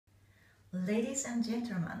Ladies and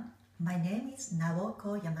gentlemen, my name is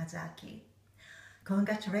Naoko Yamazaki.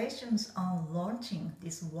 Congratulations on launching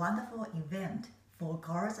this wonderful event for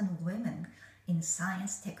girls and women in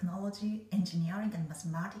science, technology, engineering, and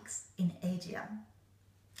mathematics in Asia.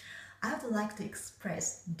 I would like to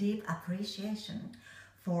express deep appreciation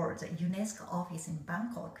for the UNESCO office in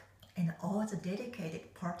Bangkok and all the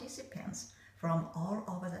dedicated participants from all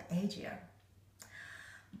over the Asia.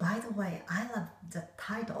 By the way, I love the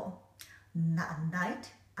title Night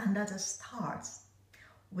Under the Stars.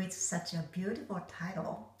 With such a beautiful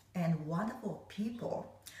title and wonderful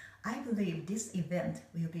people, I believe this event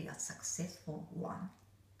will be a successful one.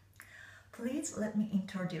 Please let me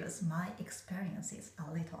introduce my experiences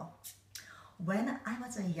a little. When I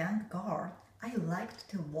was a young girl, I liked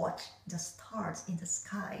to watch the stars in the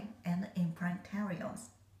sky and in planetariums.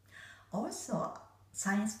 Also,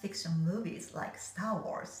 science fiction movies like Star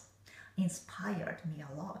Wars inspired me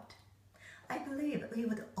a lot. I believe we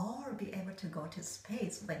would all be able to go to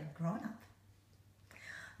space when grown up.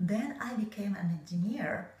 Then I became an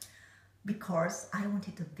engineer because I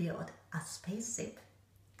wanted to build a spaceship.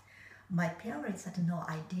 My parents had no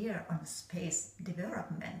idea on space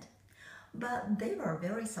development, but they were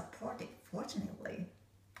very supportive, fortunately.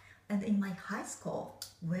 And in my high school,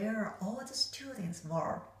 where all the students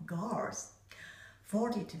were girls,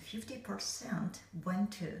 40 to 50%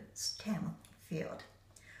 went to STEM field.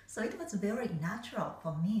 So it was very natural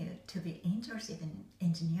for me to be interested in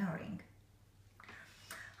engineering.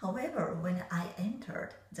 However, when I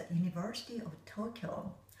entered the University of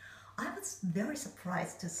Tokyo, I was very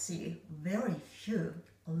surprised to see very few,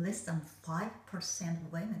 less than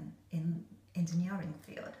 5% women in engineering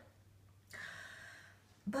field.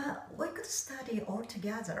 But we could study all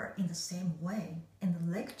together in the same way, and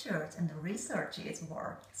the lectures and the researches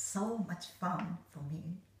were so much fun for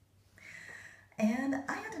me. And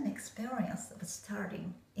I had an experience of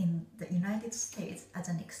studying in the United States as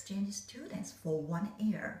an exchange student for 1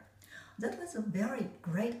 year. That was a very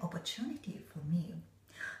great opportunity for me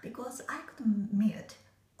because I could meet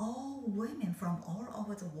all women from all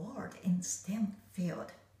over the world in STEM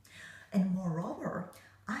field. And moreover,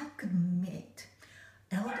 I could meet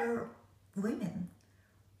elder women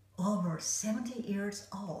over 70 years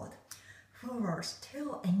old who were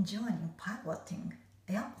still enjoying piloting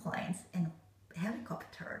airplanes and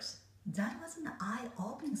helicopters. That was an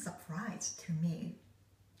eye-opening surprise to me.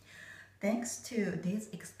 Thanks to these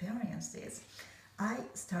experiences, I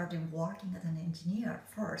started working as an engineer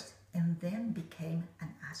first and then became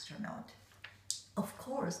an astronaut. Of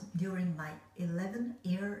course, during my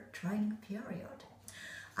 11-year training period,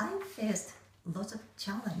 I faced lots of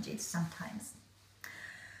challenges sometimes.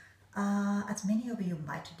 As many of you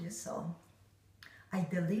might do so, I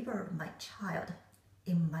delivered my child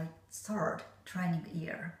in my third training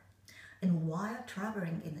year. And while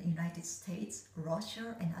traveling in the United States,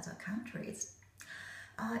 Russia, and other countries,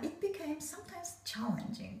 it became sometimes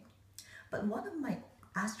challenging. But one of my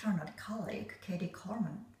astronaut colleagues, Katie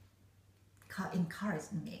Coleman,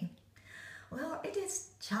 encouraged me. Well, it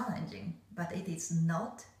is challenging, but it is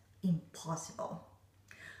not impossible.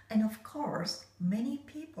 And of course, many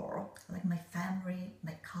people, like my family,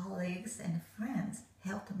 my colleagues, and friends,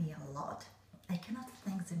 helped me a lot. I cannot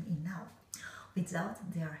thank them enough. Without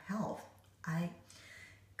their help, I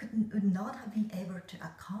would not have been able to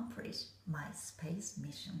accomplish my space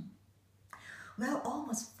mission. Well,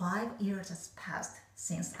 almost 5 years has passed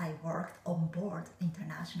since I worked on board the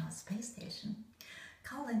International Space Station.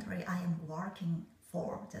 Currently, I am working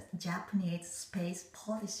for the Japanese Space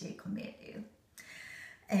Policy Committee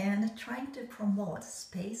and trying to promote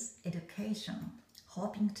space education,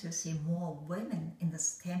 hoping to see more women in the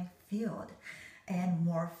STEM field and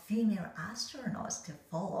more female astronauts to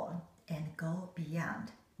follow and go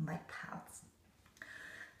beyond my paths.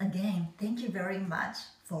 Again, thank you very much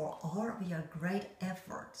for all of your great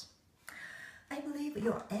efforts. I believe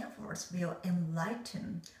your efforts will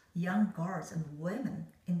enlighten young girls and women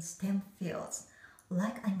in STEM fields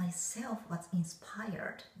like I myself was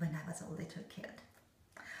inspired when I was a little kid.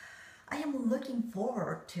 I am looking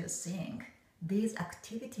forward to seeing these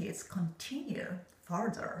activities continue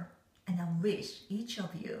further, and I wish each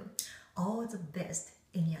of you all the best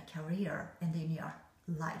in your career and in your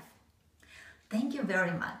life. Thank you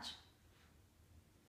very much.